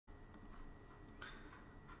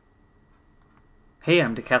Hey,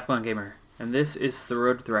 I'm Decathlon Gamer, and this is The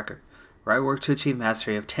Road to the Record, where I work to achieve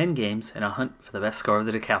mastery of 10 games and a hunt for the best score of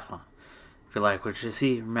the Decathlon. If you like what you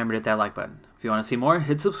see, remember to hit that like button. If you want to see more,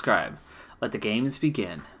 hit subscribe. Let the games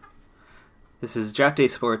begin. This is Draft Day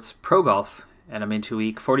Sports Pro Golf, and I'm into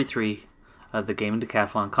week 43 of the Game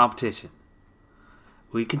Decathlon competition.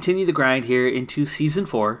 We continue the grind here into Season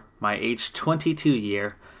 4, my age 22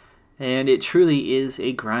 year, and it truly is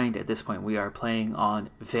a grind at this point. We are playing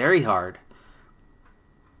on very hard.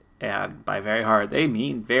 And by very hard, they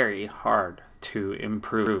mean very hard to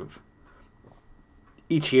improve.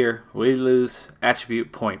 Each year, we lose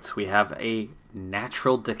attribute points. We have a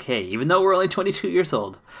natural decay. Even though we're only 22 years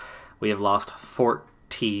old, we have lost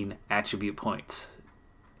 14 attribute points.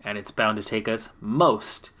 And it's bound to take us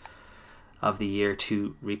most of the year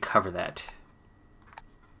to recover that.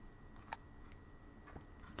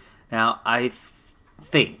 Now, I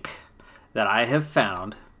think that I have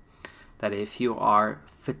found that if you are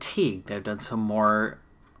fatigued, I've done some more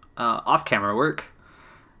off-camera work.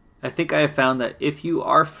 I think I have found that if you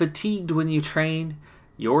are fatigued when you train,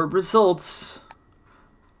 your results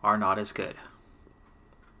are not as good.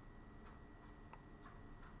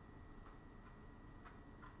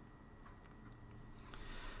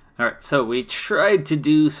 Alright, so we tried to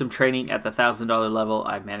do some training at the $1,000 level.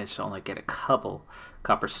 I managed to only get a couple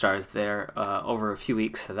copper stars there over a few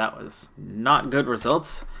weeks, so that was not good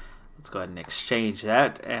results. Let's go ahead and exchange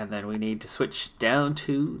that, and then we need to switch down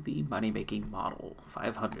to the money-making model,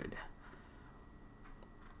 500.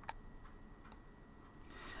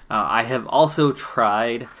 I have also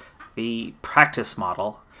tried the practice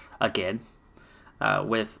model again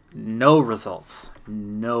with no results.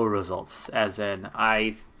 No results, as in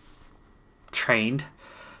I trained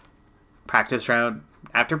practice round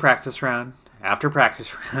after practice round after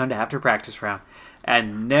practice round after practice round,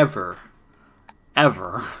 and never,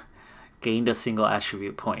 ever gained a single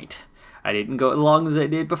attribute point. I didn't go as long as I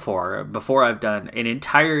did before. Before, I've done an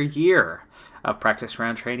entire year of practice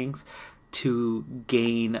round trainings to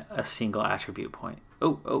gain a single attribute point.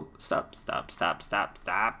 Oh, stop.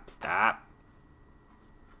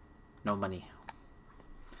 No money.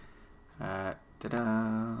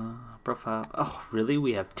 Profile. Oh, really?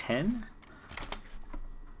 We have 10?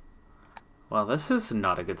 Well, this is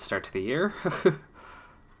not a good start to the year.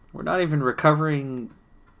 We're not even recovering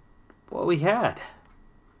what we had.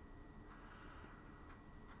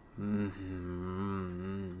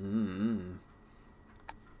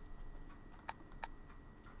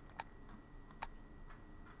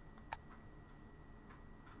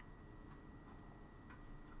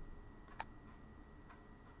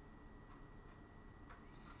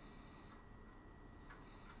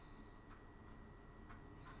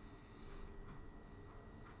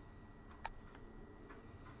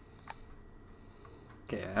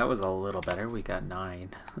 Okay, that was a little better. We got 9.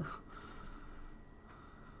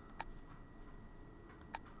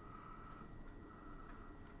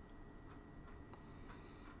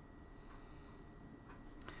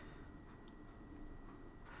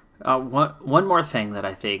 One more thing that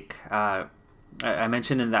I think I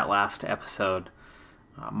mentioned in that last episode,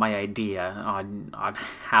 my idea on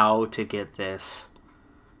how to get this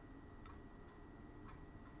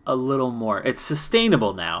a little more. It's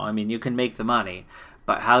sustainable now. I mean, you can make the money,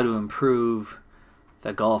 but how to improve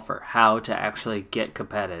the golfer, how to actually get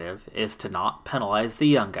competitive, is to not penalize the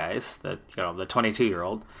young guys, the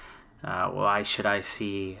 22-year-old. Why should I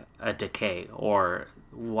see a decay, or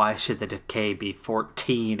why should the decay be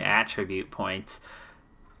 14 attribute points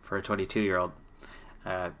for a 22-year-old?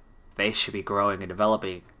 They should be growing and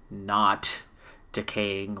developing, not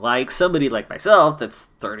decaying like somebody like myself that's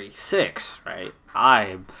 36, right?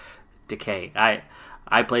 I'm decaying. I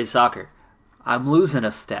play soccer. I'm losing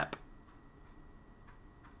a step.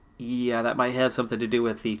 Yeah, that might have something to do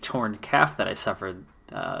with the torn calf that I suffered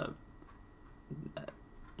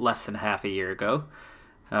less than half a year ago.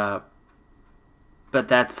 But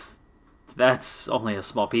that's only a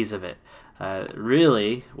small piece of it.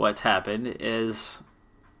 Really, what's happened is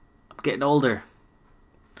I'm getting older.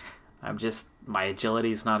 My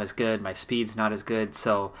agility's not as good, my speed's not as good,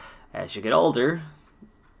 so as you get older,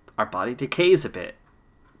 our body decays a bit.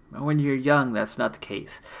 When you're young, that's not the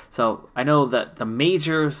case. So I know that the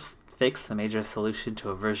major fix, the major solution to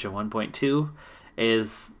a version 1.2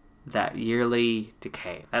 is that yearly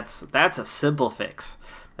decay. That's a simple fix.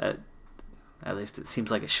 At least it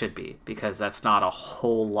seems like it should be, because that's not a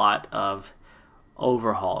whole lot of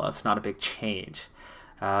overhaul. That's not a big change.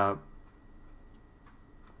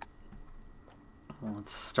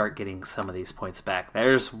 Let's start getting some of these points back.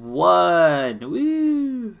 There's 1.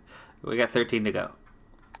 Woo! We got 13 to go.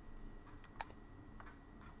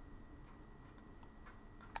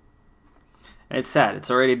 And it's sad. It's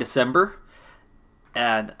already December,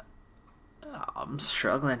 and I'm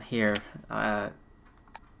struggling here.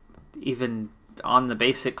 Even on the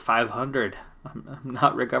basic 500, I'm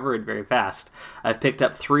not recovering very fast. I've picked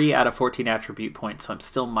up 3 out of 14 attribute points, so I'm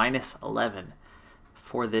still minus 11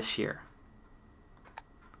 for this year.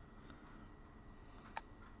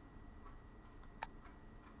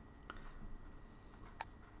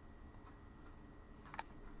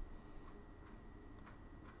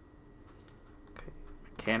 Okay,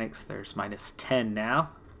 mechanics, there's minus 10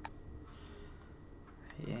 now.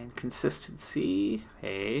 And consistency,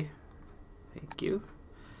 hey, thank you.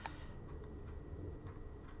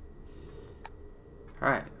 All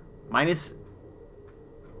right,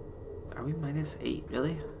 are we minus 8,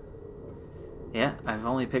 really? Yeah, I've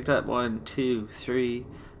only picked up 1, 2, 3,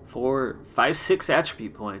 4, 5, 6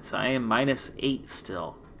 attribute points. I am minus 8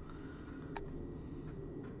 still.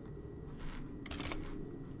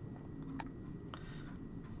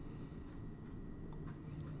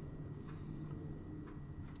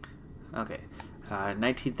 Okay,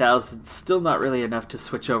 19,000, still not really enough to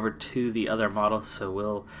switch over to the other model, so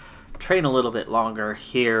we'll train a little bit longer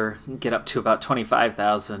here, get up to about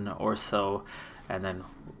 25,000 or so, and then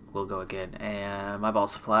we'll go again. And my ball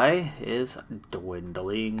supply is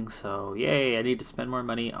dwindling, so yay, I need to spend more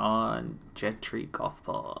money on Gentry golf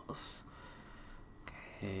balls.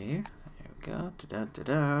 Okay, there we go.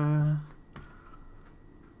 Da-da-da-da.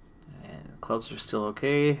 And the clubs are still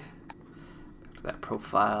okay. Back to that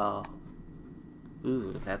profile.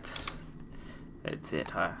 Ooh, that's it,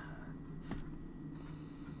 huh?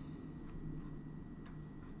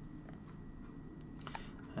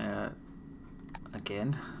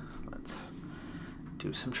 Again, let's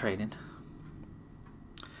do some training.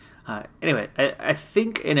 Anyway, I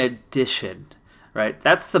think in addition, right,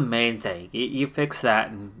 that's the main thing. You fix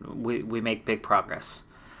that and we make big progress.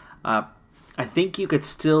 I think you could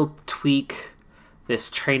still tweak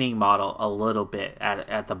this training model a little bit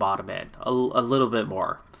at the bottom end, a little bit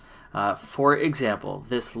more. For example,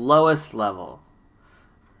 this lowest level,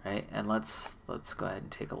 right? And let's go ahead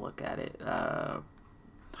and take a look at it.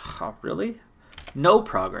 Oh, really? No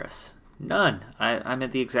progress. None. I'm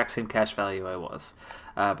at the exact same cash value I was.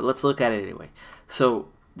 But let's look at it anyway. So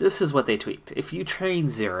this is what they tweaked. If you train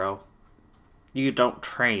 0, you don't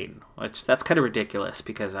train, which that's kind of ridiculous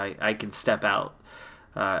because I can step out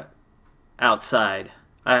outside.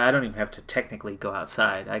 I don't even have to technically go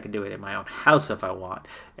outside. I can do it in my own house if I want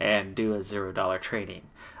and do a $0 training.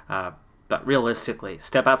 But realistically,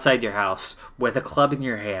 step outside your house with a club in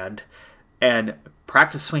your hand and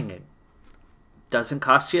practice swinging. Doesn't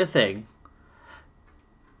cost you a thing.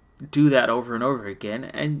 Do that over and over again,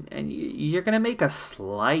 and you're going to make a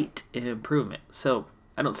slight improvement. So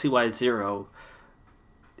I don't see why 0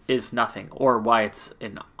 is nothing, or why it's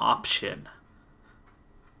an option.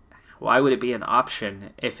 Why would it be an option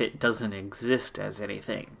if it doesn't exist as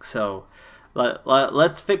anything? So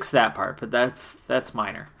let's fix that part, but that's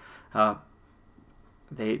minor.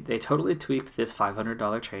 They totally tweaked this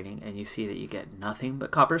 $500 training, and you see that you get nothing but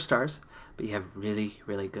copper stars, but you have really,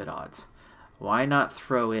 really good odds. Why not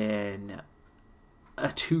throw in a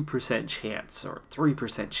 2% chance or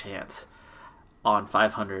 3% chance on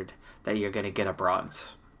 500 that you're going to get a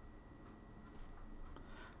bronze?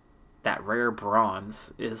 That rare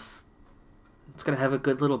bronze it's going to have a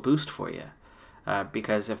good little boost for you.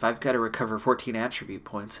 Because if I've got to recover 14 attribute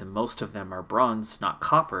points and most of them are bronze, not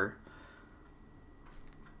copper,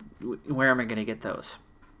 where am I going to get those?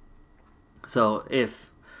 So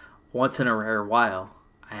if once in a rare while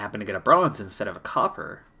I happen to get a bronze instead of a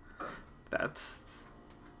copper, that's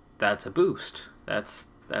a boost. That's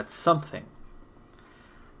something.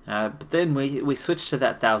 But then we switch to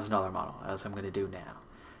that $1,000 model, as I'm going to do now.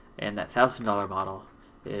 And that $1,000 model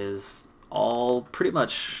is all pretty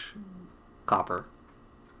much copper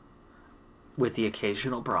with the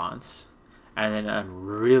occasional bronze, and then on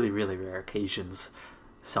really, really rare occasions,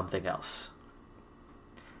 something else.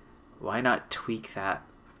 Why not tweak that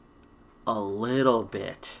a little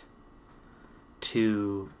bit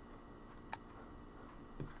to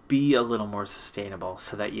be a little more sustainable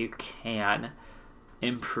so that you can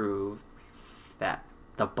improve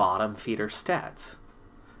the bottom feeder stats,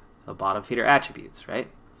 the bottom feeder attributes, right?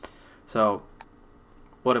 So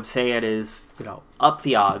what I'm saying is, up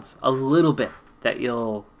the odds a little bit that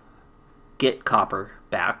you'll get copper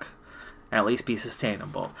back and at least be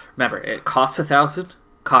sustainable. Remember, it costs 1,000.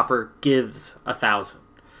 Copper gives 1,000.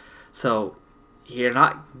 So you're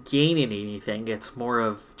not gaining anything. It's more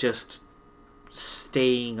of just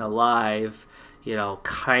staying alive,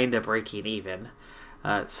 kind of breaking even.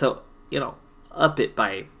 So, up it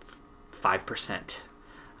by 5%.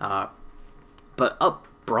 but up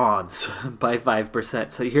bronze by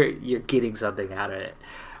 5%. So you're getting something out of it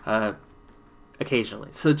occasionally.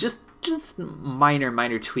 So just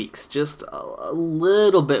minor tweaks, just a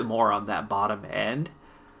little bit more on that bottom end.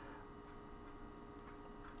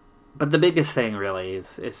 But the biggest thing really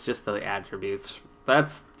is just the attributes.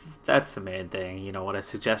 That's the main thing. You know, what I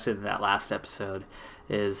suggested in that last episode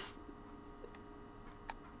is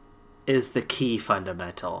the key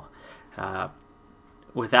fundamental.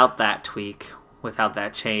 Without that tweak, without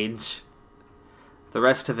that change, the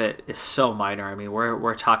rest of it is so minor. I mean,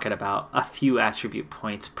 we're talking about a few attribute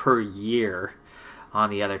points per year on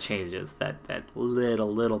the other changes. That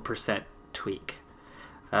little percent tweak.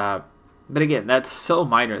 But again, that's so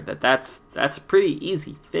minor that's a pretty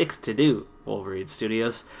easy fix to do, Wolverine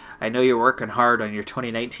Studios. I know you're working hard on your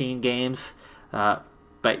 2019 games,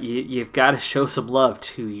 but you've got to show some love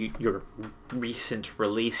to your recent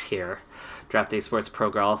release here, Draft Day Sports Pro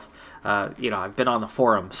Golf. I've been on the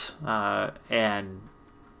forums, and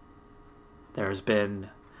there's been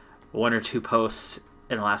one or two posts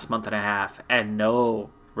in the last month and a half, and no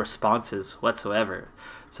responses whatsoever.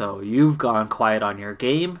 So you've gone quiet on your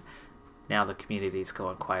game. Now the community's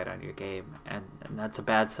going quiet on your game, and that's a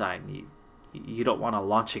bad sign. You don't want to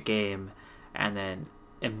launch a game and then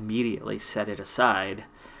immediately set it aside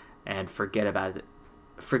and forget about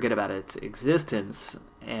its existence,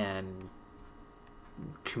 and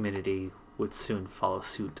community would soon follow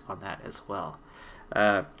suit on that as well.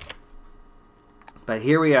 But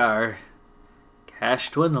here we are, cash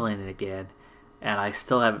dwindling again, and I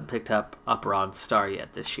still haven't picked up a bronze star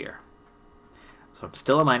yet this year. So I'm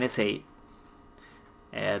still a -8,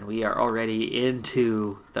 and we are already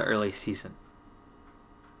into the early season.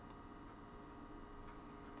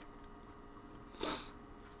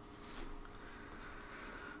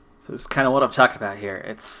 So it's kind of what I'm talking about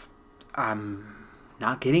here. I'm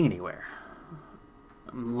not getting anywhere.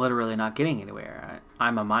 I'm literally not getting anywhere.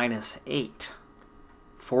 I'm a -8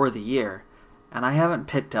 for the year, and I haven't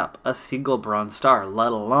picked up a single bronze star,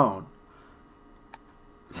 let alone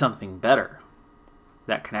something better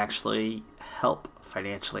that can actually help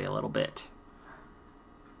financially a little bit.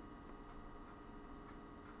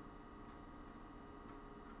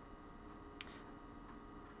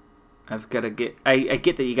 I've got to get. I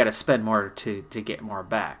get that you got to spend more to get more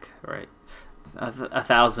back, right?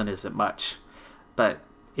 1,000 isn't much, but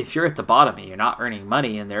if you're at the bottom and you're not earning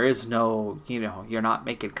money and there is no, you're not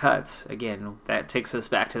making cuts. Again, that takes us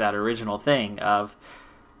back to that original thing of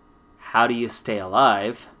how do you stay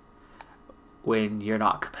alive when you're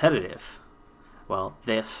not competitive? Well,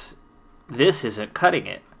 this isn't cutting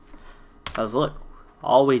it. Because look,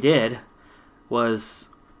 all we did was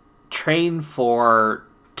train for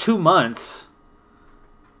 2 months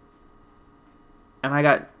and I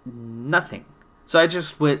got nothing. So I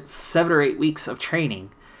just went 7 or 8 weeks of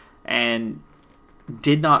training and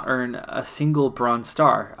did not earn a single bronze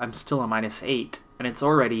star. I'm still a -8, and it's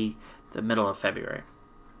already the middle of February.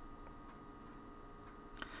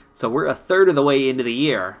 So we're a third of the way into the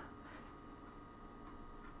year,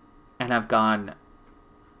 and I've gone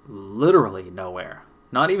literally nowhere.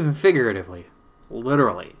 Not even figuratively.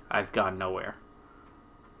 Literally, I've gone nowhere.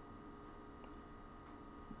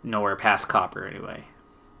 Nowhere past copper, anyway.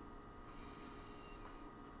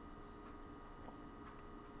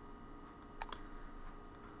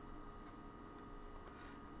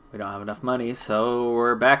 We don't have enough money, so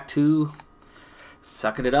we're back to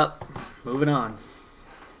sucking it up, moving on.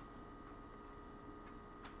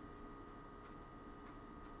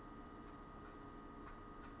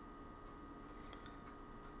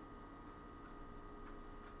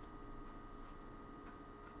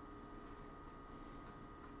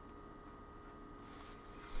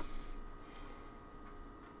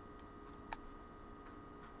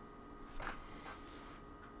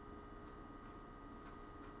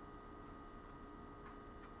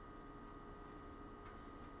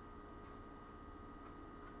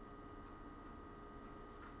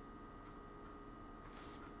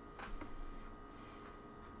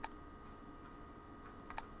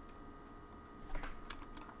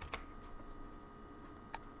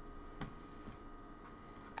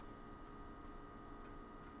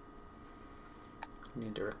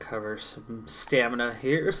 Need to recover some stamina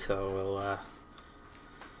here, so we'll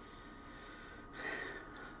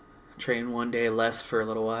train one day less for a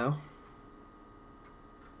little while.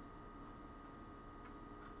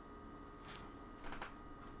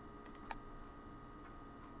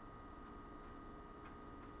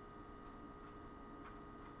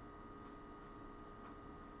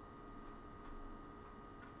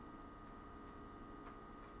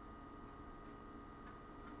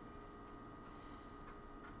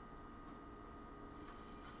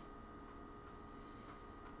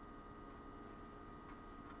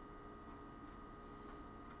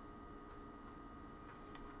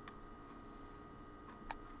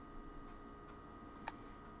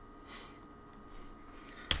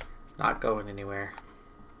 Not going anywhere.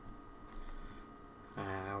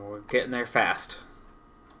 We're getting there fast.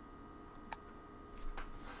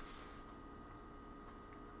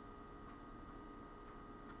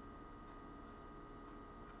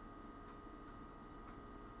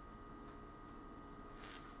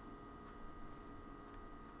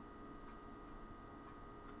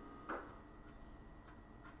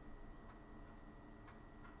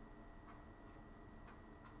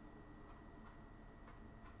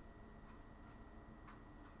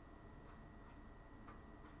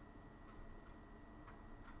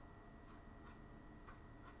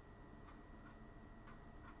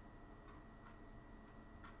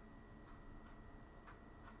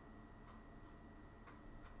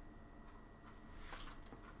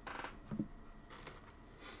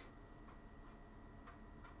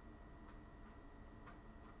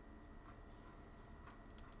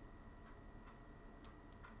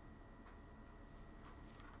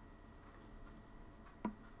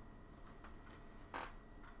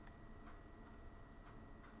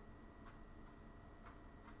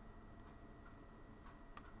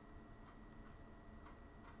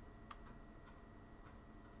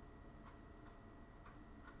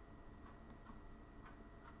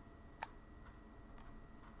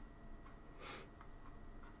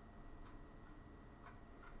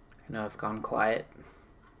 I know I've gone quiet,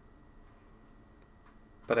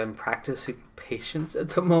 but I'm practicing patience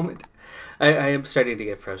at the moment. I am starting to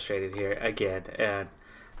get frustrated here again, and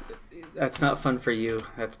that's not fun for you.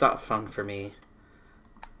 That's not fun for me.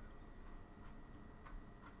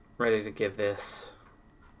 Ready to give this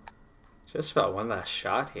just about one last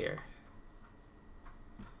shot here.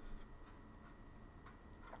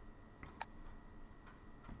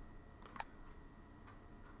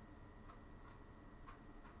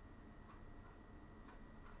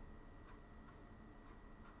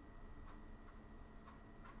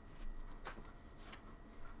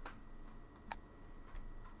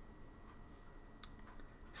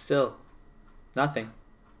 Still, nothing.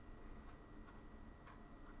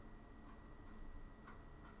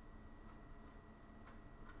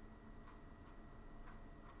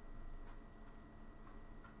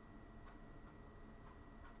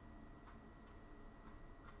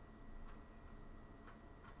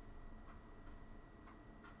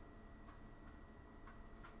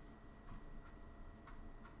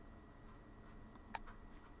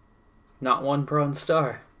 Not one bronze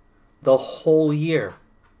star. The whole year.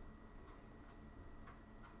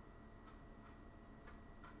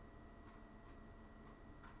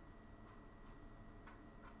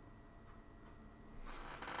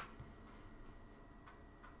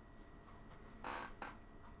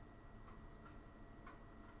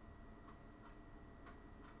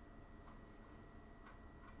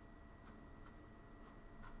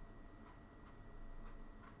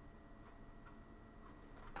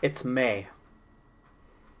 It's May.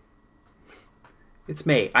 It's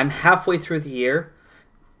May. I'm halfway through the year,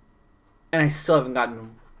 and I still haven't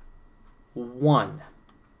gotten one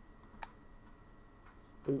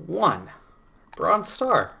bronze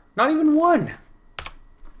star. Not even one.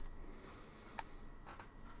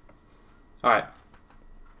 All right.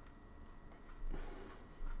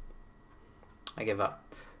 I give up.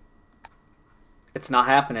 It's not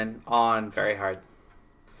happening on very hard.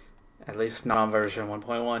 At least not on version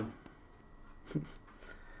 1.1.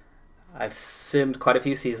 I've simmed quite a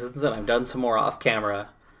few seasons, and I've done some more off camera.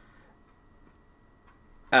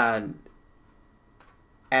 And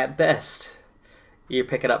at best, you're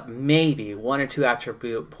picking up maybe 1 or 2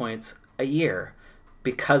 attribute points a year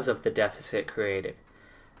because of the deficit created.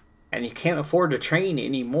 And you can't afford to train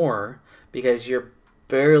anymore because you're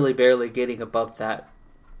barely getting above that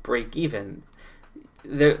break even.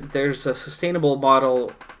 There's a sustainable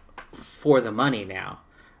model for the money now,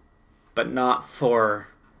 but not for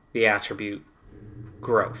the attribute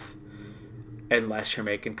growth, unless you're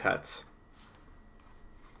making cuts.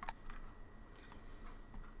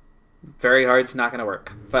 Very hard's not going to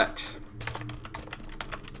work, but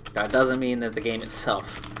that doesn't mean that the game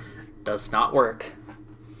itself does not work.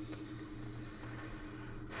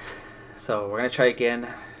 So we're going to try again.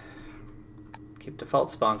 Keep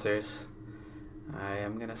default sponsors. I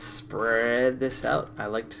am going to spread this out. I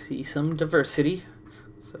like to see some diversity.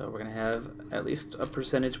 So we're going to have at least a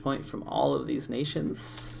percentage point from all of these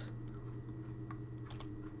nations.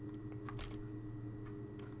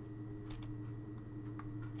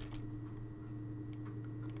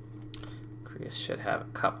 Korea should have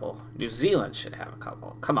a couple. New Zealand should have a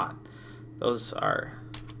couple. Come on. Those are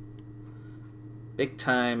big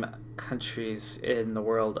time countries in the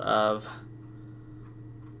world of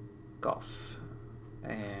golf.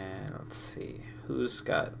 And let's see who's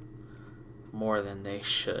got more than they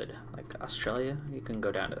should. Like Australia, you can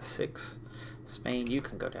go down to 6. Spain, you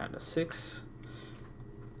can go down to 6.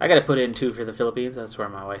 I gotta put in 2 for the Philippines. That's where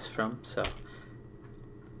my wife's from. So,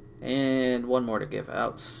 and 1 more to give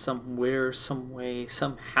out somewhere, some way,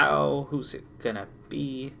 somehow. Who's it gonna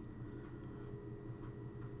be?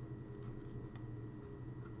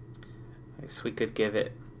 I guess we could give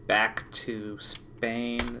it back to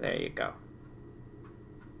Spain. There you go.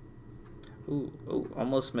 Ooh,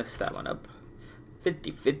 almost messed that one up.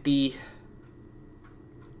 50-50.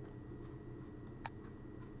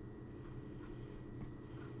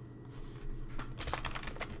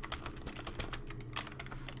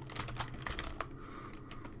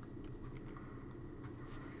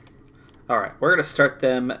 All right, we're gonna start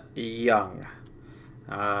them young.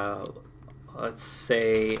 Let's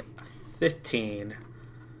say 15,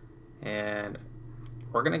 and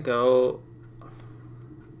we're gonna go.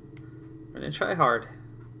 We're gonna try hard.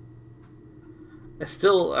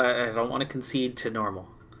 I don't want to concede to normal.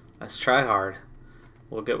 Let's try hard.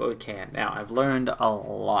 We'll get what we can. Now, I've learned a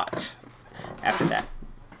lot after that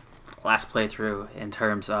last playthrough in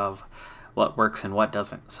terms of what works and what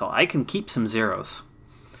doesn't. So I can keep some zeros.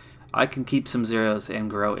 I can keep some zeros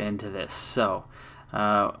and grow into this. So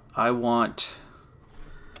I want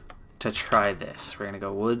to try this. We're going to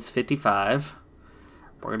go woods 55.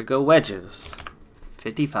 We're going to go wedges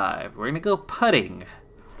 55. We're going to go putting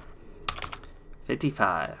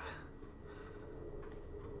 55.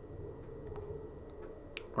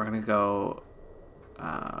 We're going to go,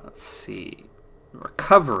 let's see,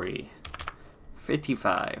 recovery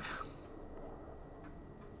 55.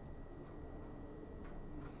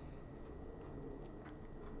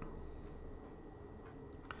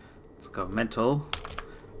 Let's go mental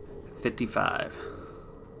 55.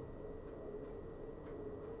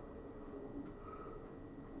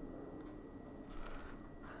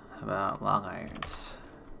 How about long irons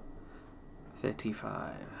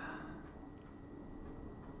 55.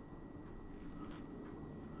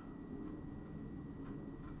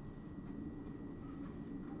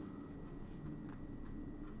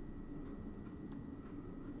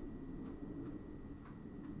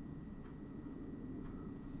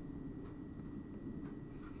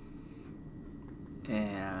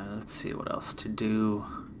 And let's see what else to do.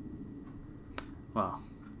 Well,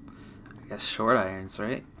 I guess short irons,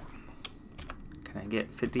 right? Can I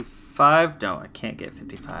get 55? No, I can't get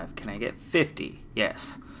 55. Can I get 50?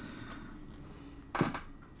 Yes.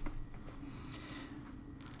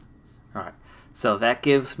 Alright, so that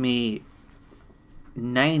gives me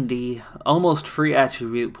 90 almost free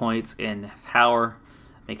attribute points in power,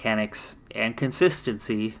 mechanics, and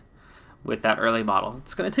consistency with that early model.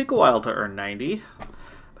 It's going to take a while to earn 90,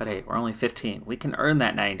 but hey, we're only 15. We can earn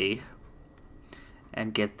that 90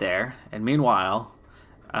 and get there. And meanwhile,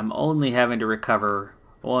 I'm only having to recover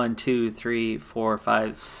 1, 2, 3, 4,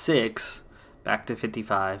 5, 6 back to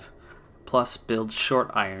 55, plus build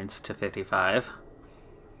short irons to 55.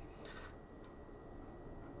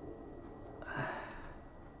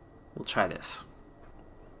 We'll try this.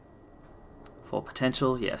 Full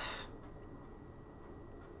potential, yes.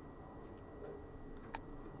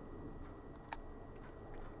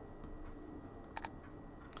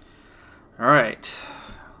 All right,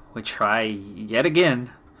 we try yet again.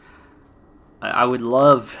 I would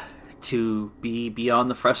love to be beyond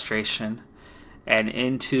the frustration and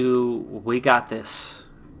into we got this.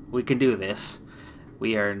 We can do this.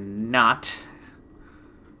 We are not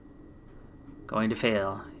going to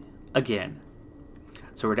fail again.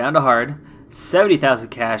 So we're down to hard. 70,000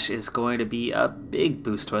 cash is going to be a big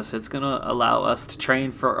boost to us. It's going to allow us to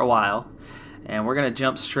train for a while. And we're going to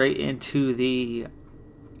jump straight into the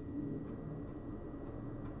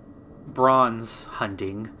bronze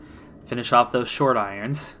hunting. Finish off those short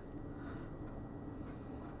irons.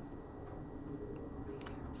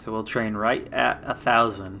 So we'll train right at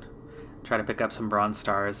 1,000. Try to pick up some bronze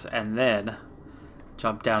stars. And then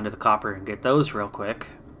jump down to the copper and get those real quick.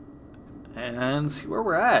 And see where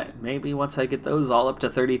we're at. Maybe once I get those all up to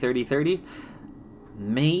 30, 30, 30,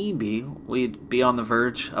 maybe we'd be on the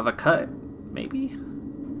verge of a cut. Maybe.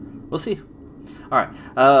 We'll see.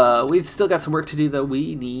 Alright. We've still got some work to do, though.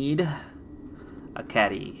 We need a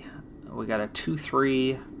caddy. We got a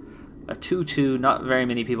 2-3, a 2-2. Not very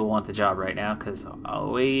many people want the job right now because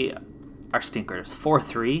we are stinkers.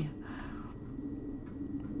 4-3.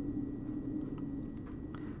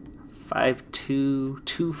 5-2,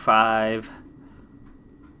 2-5.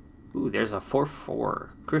 Ooh, there's a 4-4.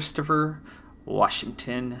 Christopher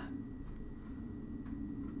Washington.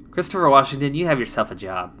 Christopher Washington, you have yourself a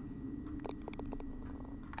job.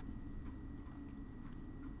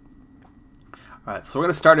 All right, so we're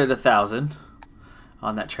going to start at 1,000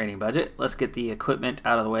 on that training budget. Let's get the equipment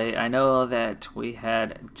out of the way. I know that we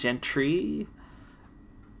had Gentry.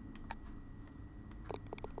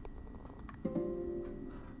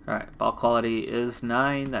 All right, ball quality is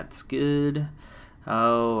 9. That's good.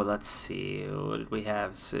 Oh, let's see. What did we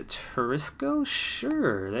have? Is it Turisco?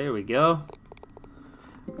 Sure, there we go.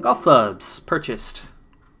 Golf clubs purchased.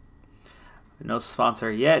 No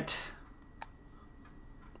sponsor yet.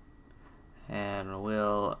 And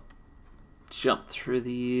we'll jump through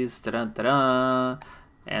these. Da-da-da-da.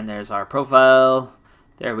 And there's our profile.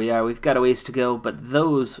 There we are. We've got a ways to go, but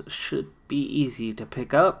those should be easy to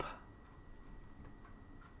pick up.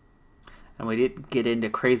 And we didn't get into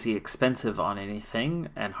crazy expensive on anything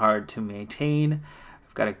and hard to maintain.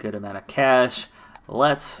 We've got a good amount of cash.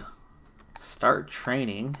 Let's start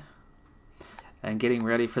training and getting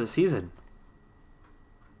ready for the season.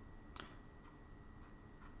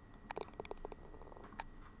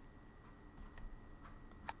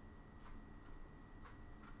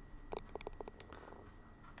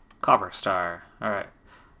 Copper Star. Alright.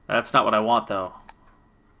 That's not what I want, though.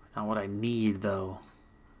 Not what I need, though.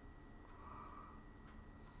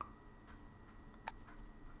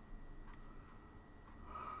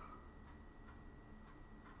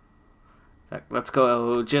 Let's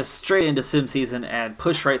go just straight into sim season and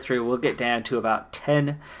push right through. We'll get down to about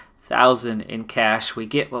 10,000 in cash. We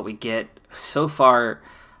get what we get. So far,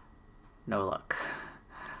 no luck.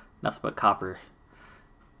 Nothing but copper.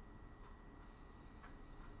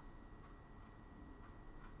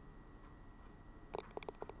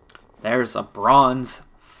 There's a bronze,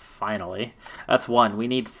 finally. That's 1. We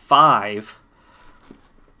need 5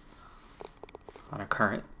 on a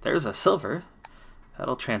current. There's a silver.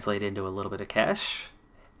 That'll translate into a little bit of cash.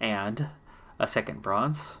 And a second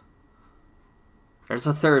bronze. There's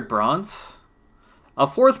a 3rd bronze. A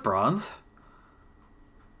 4th bronze.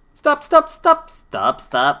 Stop, stop, stop, stop,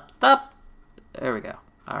 stop, stop. There we go.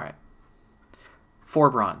 All right. 4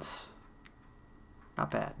 bronze. Not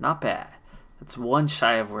bad, not bad. That's 1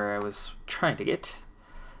 shy of where I was trying to get.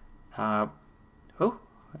 Oh,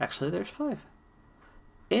 actually there's 5.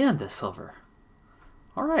 And the silver.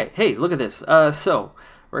 All right. Hey, look at this. So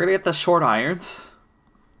we're going to get the short irons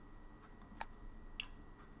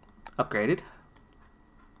upgraded.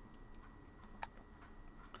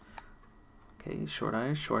 Okay, short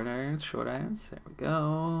irons, short irons, short irons. There we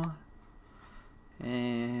go.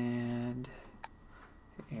 And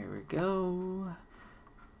here we go.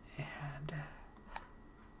 And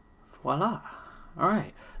voila. All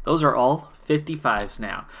right. Those are all 55s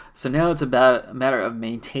now. So now it's about a matter of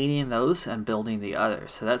maintaining those and building the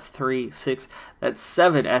others. So that's 3, 6, that's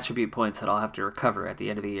 7 attribute points that I'll have to recover at the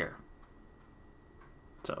end of the year.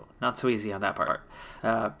 So not so easy on that part.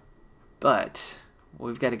 But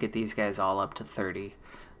we've got to get these guys all up to 30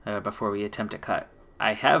 before we attempt to cut.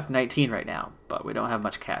 I have 19 right now, but we don't have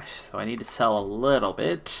much cash. So I need to sell a little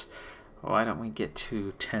bit. Why don't we get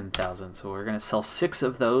to 10,000? So we're going to sell 6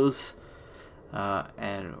 of those.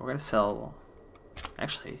 And we're going to sell...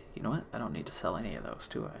 Actually, you know what? I don't need to sell any of those,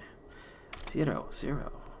 do I? 0,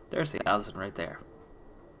 0. There's the 1,000 right there.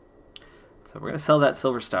 So we're going to sell that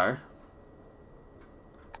Silver Star.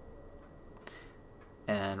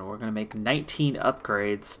 And we're going to make 19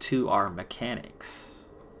 upgrades to our mechanics.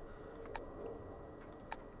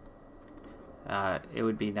 It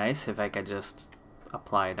would be nice if I could just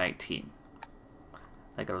apply 19.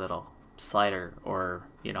 Like a little slider, or,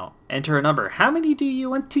 you know, enter a number. How many do you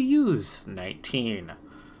want to use? 19.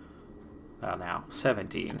 Well, now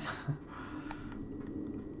 17.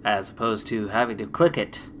 As opposed to having to click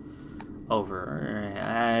it over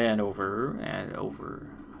and over and over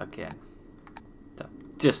again. So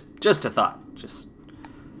just a thought. Just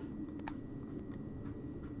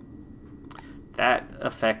that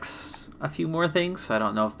affects a few more things, so I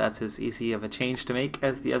don't know if that's as easy of a change to make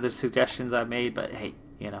as the other suggestions I made, but hey,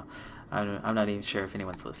 you know, I'm not even sure if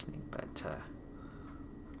anyone's listening, but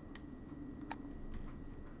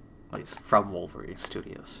at least from Wolverine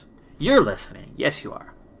Studios. You're listening. Yes, you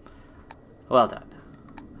are. Well done.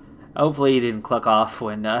 Hopefully you didn't click off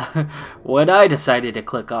when when I decided to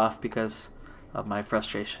click off because of my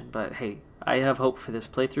frustration. But hey, I have hope for this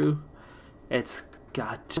playthrough. It's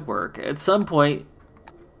got to work. At some point,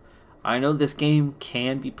 I know this game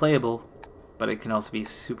can be playable, but it can also be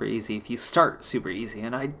super easy if you start super easy.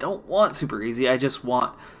 And I don't want super easy. I just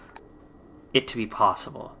want it to be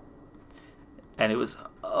possible. And it was,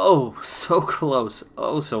 oh, so close.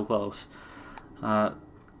 Oh, so close.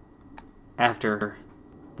 After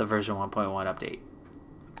the version 1.1 update.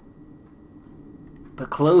 But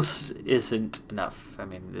close isn't enough. I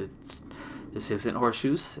mean, This isn't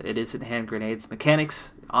horseshoes. It isn't hand grenades.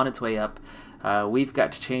 Mechanics on its way up. We've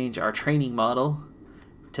got to change our training model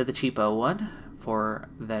to the cheapo one for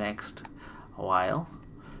the next while.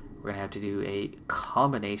 We're going to have to do a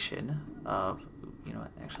combination of, you know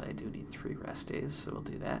what, actually I do need 3 rest days, so we'll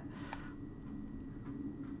do that.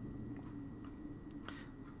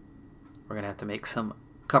 We're going to have to make some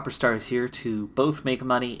copper stars here to both make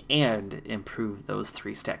money and improve those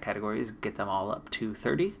 3 stat categories, get them all up to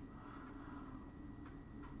 30.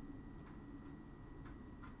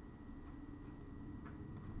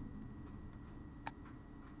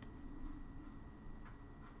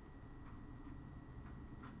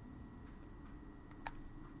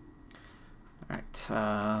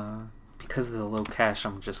 Alright, because of the low cash,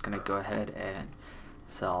 I'm just going to go ahead and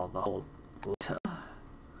sell the whole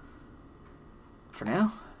for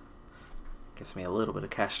now. Gives me a little bit of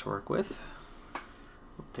cash to work with.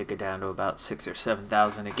 We'll take it down to about 6,000 or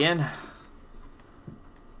 7,000 again.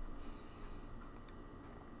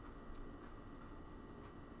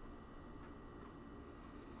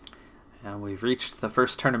 And we've reached the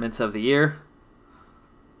first tournaments of the year.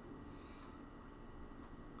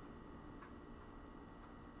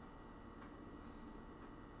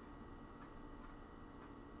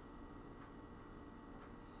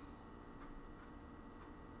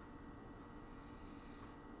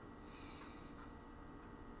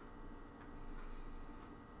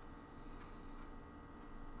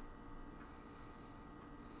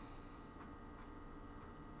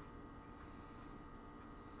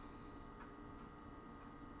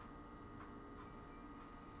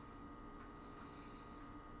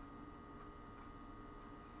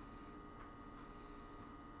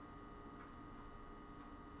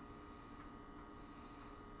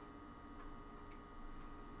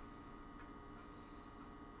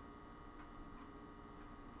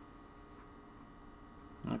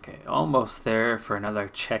 Okay, almost there for another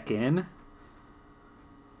check-in.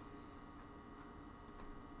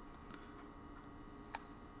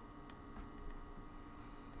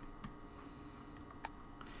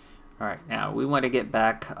 Alright, now we want to get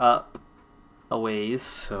back up a ways,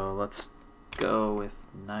 so let's go with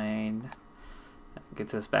 9. That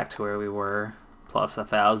gets us back to where we were, plus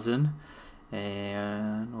 1,000.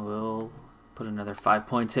 And we'll put another 5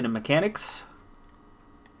 points into mechanics.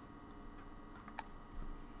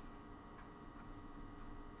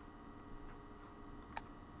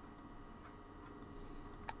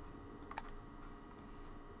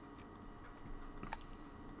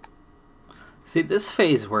 See, this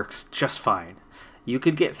phase works just fine. You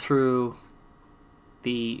could get through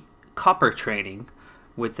the copper training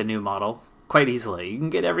with the new model quite easily. You can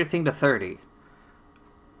get everything to 30.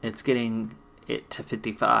 It's getting it to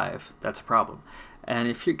 55. That's a problem. And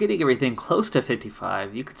if you're getting everything close to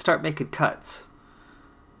 55, you could start making cuts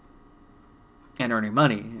and earning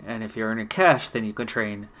money. And if you're earning cash, then you can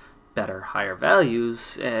train better, higher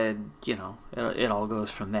values, and, you know, it all goes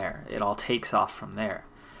from there. It all takes off from there.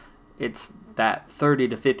 It's that 30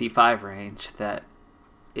 to 55 range that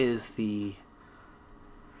is the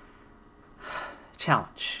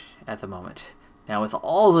challenge at the moment. Now, with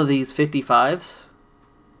all of these 55s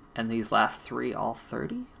and these last 3 all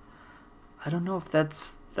 30, I don't know if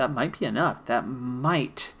that might be enough. That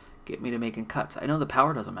might get me to making cuts. I know the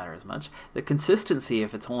power doesn't matter as much. The consistency,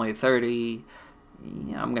 if it's only 30,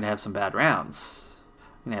 yeah, I'm going to have some bad rounds.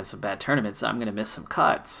 I'm going to have some bad tournaments. I'm going to miss some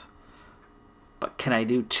cuts. But can I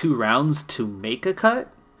do 2 rounds to make a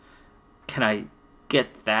cut? Can I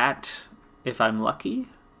get that if I'm lucky?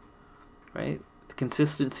 Right? The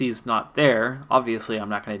consistency is not there. Obviously, I'm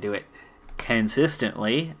not going to do it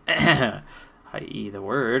consistently, i.e. the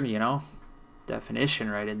word, you know, definition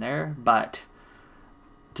right in there. But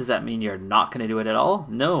does that mean you're not going to do it at all?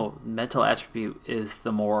 No. Mental attribute is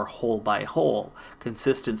the more whole by whole.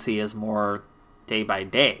 Consistency is more day by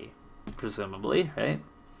day, presumably, right?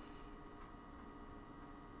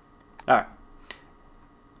 All right.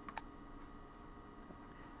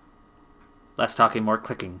 Less talking, more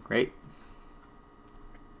clicking, right?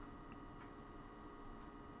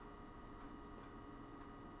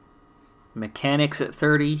 Mechanics at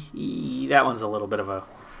 30, that one's a little bit of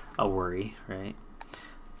a worry, right?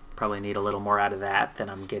 Probably need a little more out of that than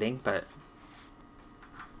I'm getting, but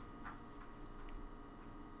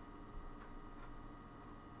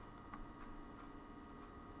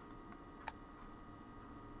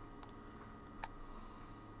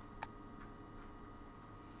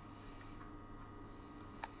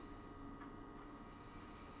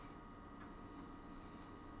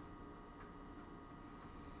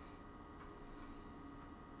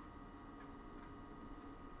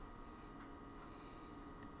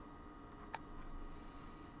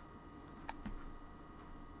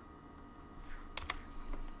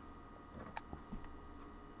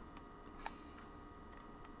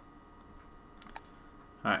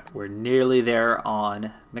We're nearly there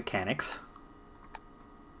on mechanics.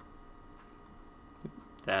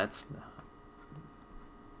 That's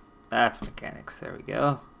mechanics. There we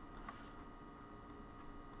go.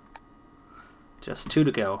 Just 2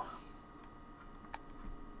 to go.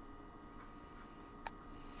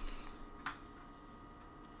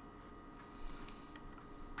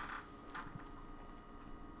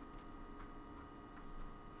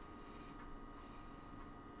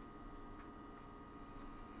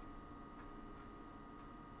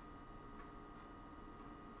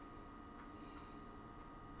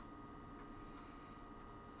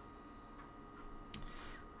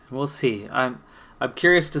 We'll see. I'm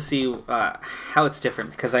curious to see how it's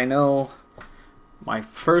different, because I know my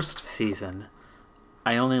first season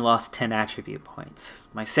I only lost 10 attribute points.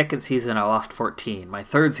 My second season I lost 14. My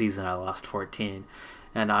third season I lost 14.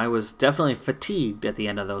 And I was definitely fatigued at the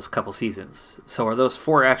end of those couple seasons. So are those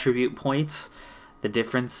 4 attribute points the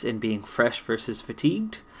difference in being fresh versus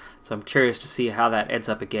fatigued? So I'm curious to see how that ends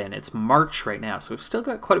up again. It's March right now, so we've still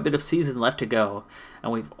got quite a bit of season left to go,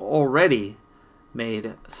 and we've already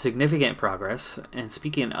made significant progress. And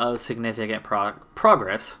speaking of significant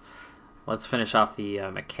progress, let's finish off the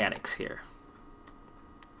mechanics here.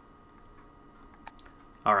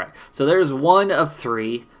 All right, so there's 1 of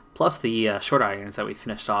 3, plus the short irons that we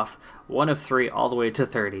finished off. 1 of 3 all the way to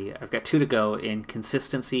 30. I've got 2 to go in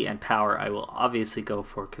consistency and power. I will obviously go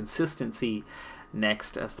for consistency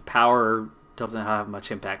next, as the power doesn't have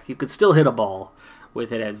much impact. You could still hit a ball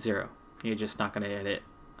with it at 0. You're just not going to hit it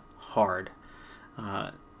hard.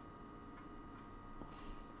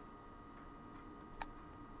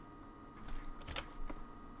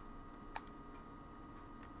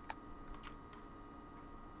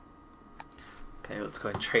 Okay, let's go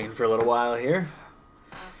ahead and train for a little while here.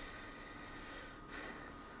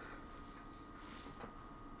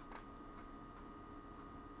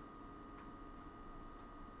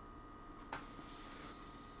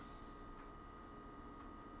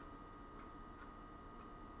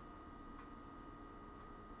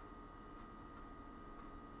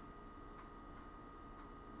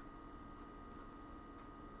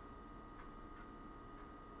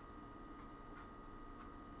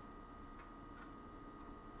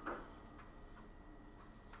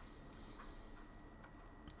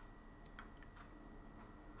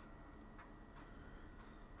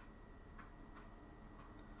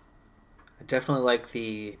 I definitely like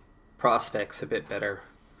the prospects a bit better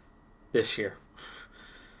this year.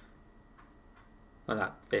 Well,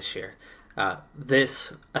 not this year.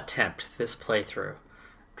 This attempt, this playthrough,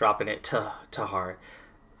 dropping it to hard.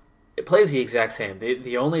 It plays the exact same.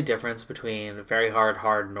 The only difference between very hard,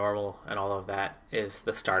 hard, normal, and all of that is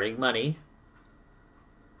the starting money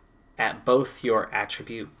at both your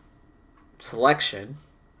attribute selection,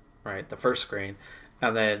 right, the first screen,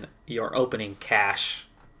 and then your opening cash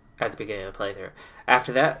at the beginning of the playthrough.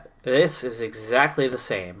 After that, this is exactly the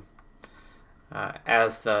same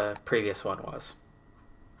as the previous one was.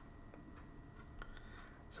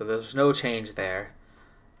 So there's no change there.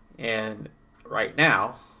 And right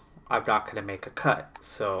now, I'm not going to make a cut.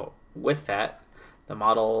 So with that, the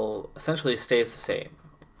model essentially stays the same.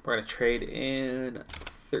 We're going to trade in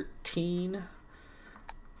 13.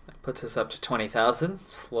 That puts us up to 20,000,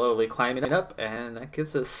 slowly climbing it up, and that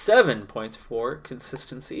gives us 7 points for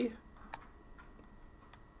consistency.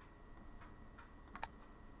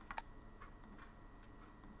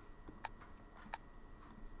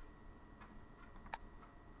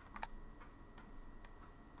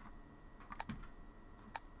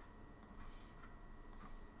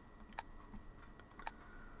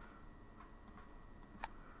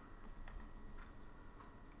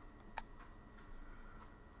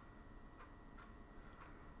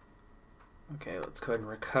 Okay, let's go ahead and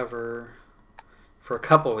recover for a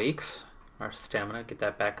couple weeks our stamina, get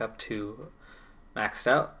that back up to maxed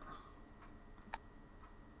out.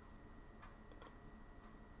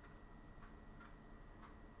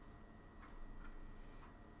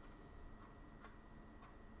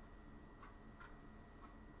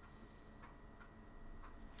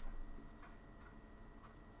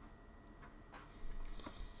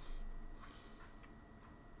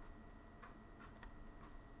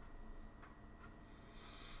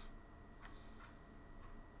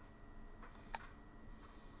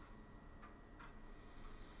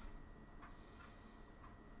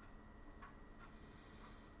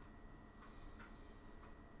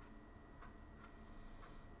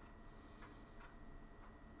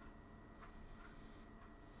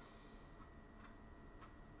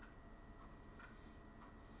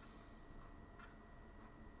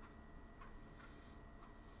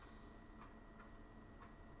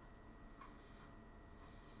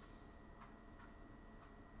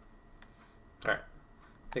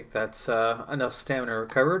 I think that's enough stamina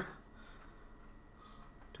recovered.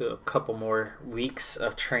 Do a couple more weeks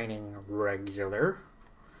of training regular,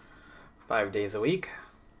 5 days a week.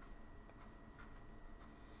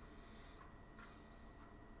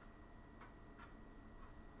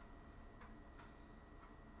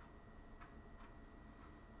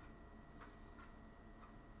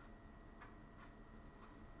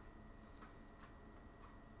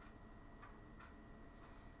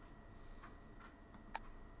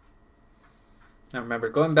 Now remember,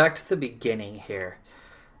 going back to the beginning here,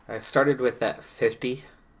 I started with that 50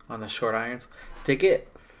 on the short irons. To get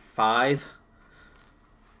 5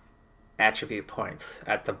 attribute points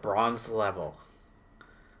at the bronze level,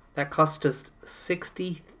 that cost us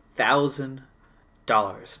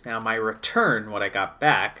 $60,000. Now my return, what I got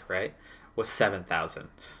back, right, was $7,000.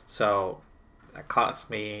 So that cost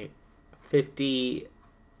me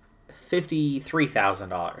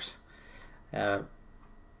 $53,000.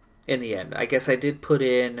 In the end, I guess I did put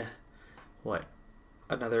in, what,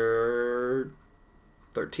 another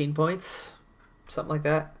 13 points? Something like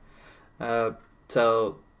that.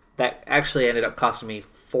 So that actually ended up costing me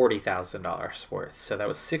 $40,000 worth. So that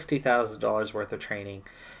was $60,000 worth of training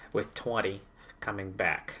with 20 coming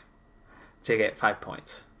back to get 5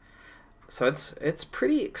 points. So it's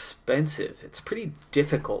pretty expensive. It's pretty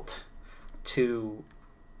difficult to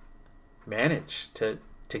manage, to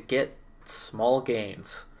get small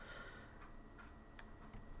gains.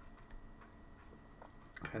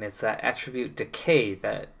 And it's that attribute decay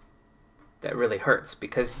that really hurts,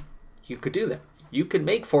 because you could do that. You could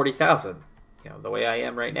make 40,000, the way I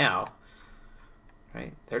am right now.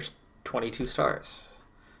 Right? There's 22 stars.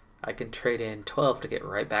 I can trade in 12 to get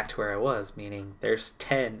right back to where I was, meaning there's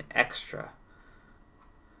 10 extra.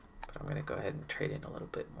 But I'm going to go ahead and trade in a little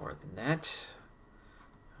bit more than that.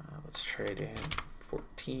 Let's trade in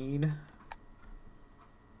 14.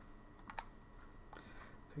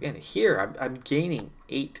 So again, here I'm gaining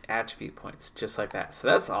 8 attribute points just like that. So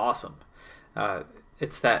that's awesome.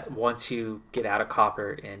 It's that once you get out of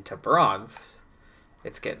copper into bronze,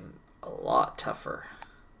 it's getting a lot tougher.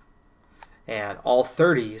 And all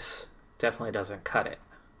 30s definitely doesn't cut it.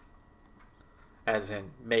 As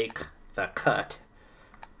in, make the cut.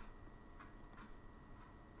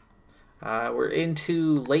 We're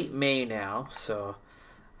into late May now, so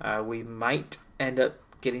we might end up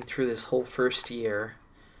getting through this whole first year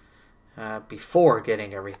before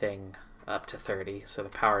getting everything up to 30. So the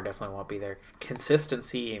power definitely won't be there.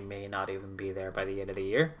 Consistency may not even be there by the end of the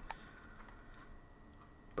year.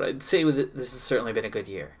 But I'd say this has certainly been a good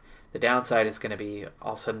year. The downside is going to be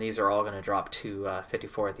all of a sudden these are all going to drop to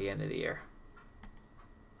 54 at the end of the year.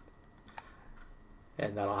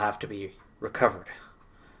 And that'll have to be recovered.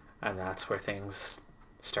 And that's where things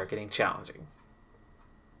start getting challenging.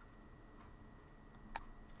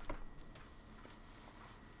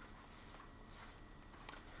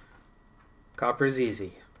 Copper's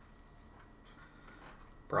easy.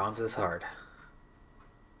 Bronze is hard.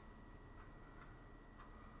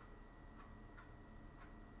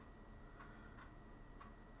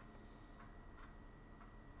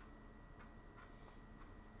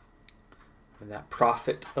 And that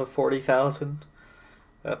profit of 40,000,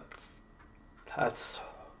 that's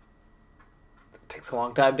it takes a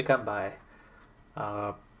long time to come by.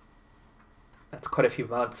 That's quite a few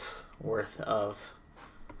months worth of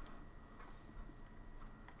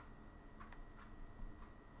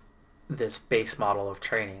this base model of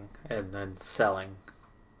training and then selling.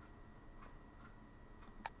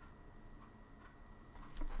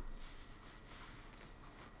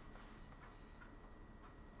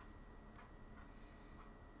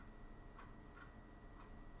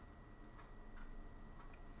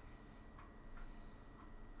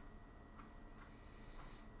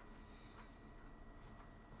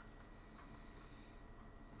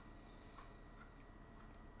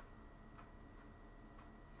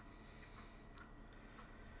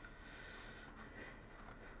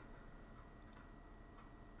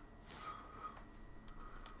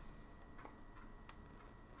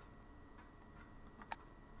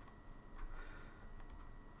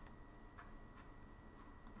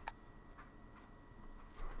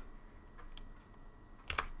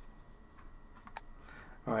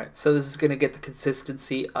 Alright, so this is going to get the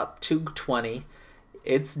consistency up to 20.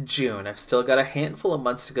 It's June. I've still got a handful of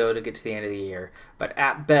months to go to get to the end of the year. But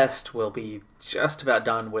at best, we'll be just about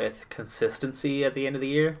done with consistency at the end of the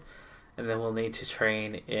year. And then we'll need to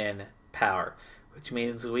train in power. Which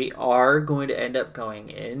means we are going to end up going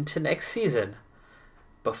into next season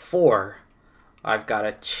before I've got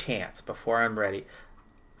a chance, before I'm ready.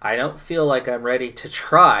 I don't feel like I'm ready to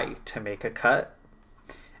try to make a cut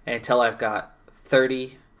until I've got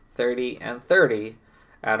 30, 30, and 30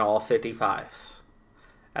 and all 55s.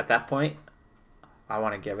 At that point, I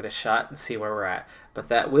want to give it a shot and see where we're at. But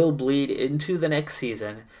that will bleed into the next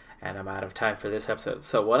season, and I'm out of time for this episode.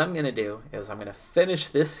 So what I'm going to do is I'm going to finish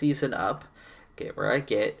this season up, get where I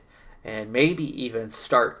get, and maybe even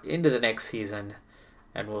start into the next season,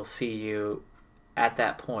 and we'll see you at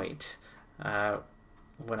that point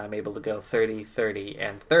when I'm able to go 30, 30,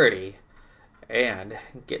 and 30 and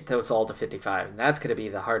get those all to 55. And that's going to be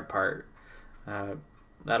the hard part.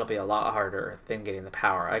 That'll be a lot harder than getting the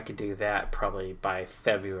power. I could do that probably by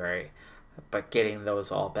February, but getting those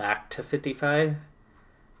all back to 55,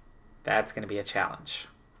 that's going to be a challenge.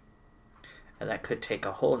 And that could take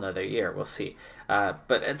a whole nother year. We'll see.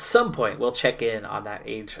 But at some point, we'll check in on that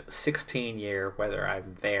age 16 year, whether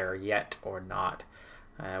I'm there yet or not,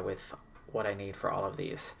 with what I need for all of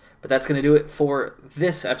these. But that's going to do it for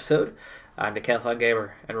this episode. I'm Decathlon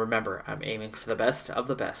Gamer, and remember, I'm aiming for the best of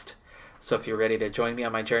the best. So if you're ready to join me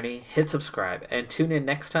on my journey, hit subscribe and tune in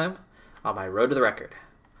next time on my road to the record.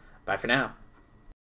 Bye for now.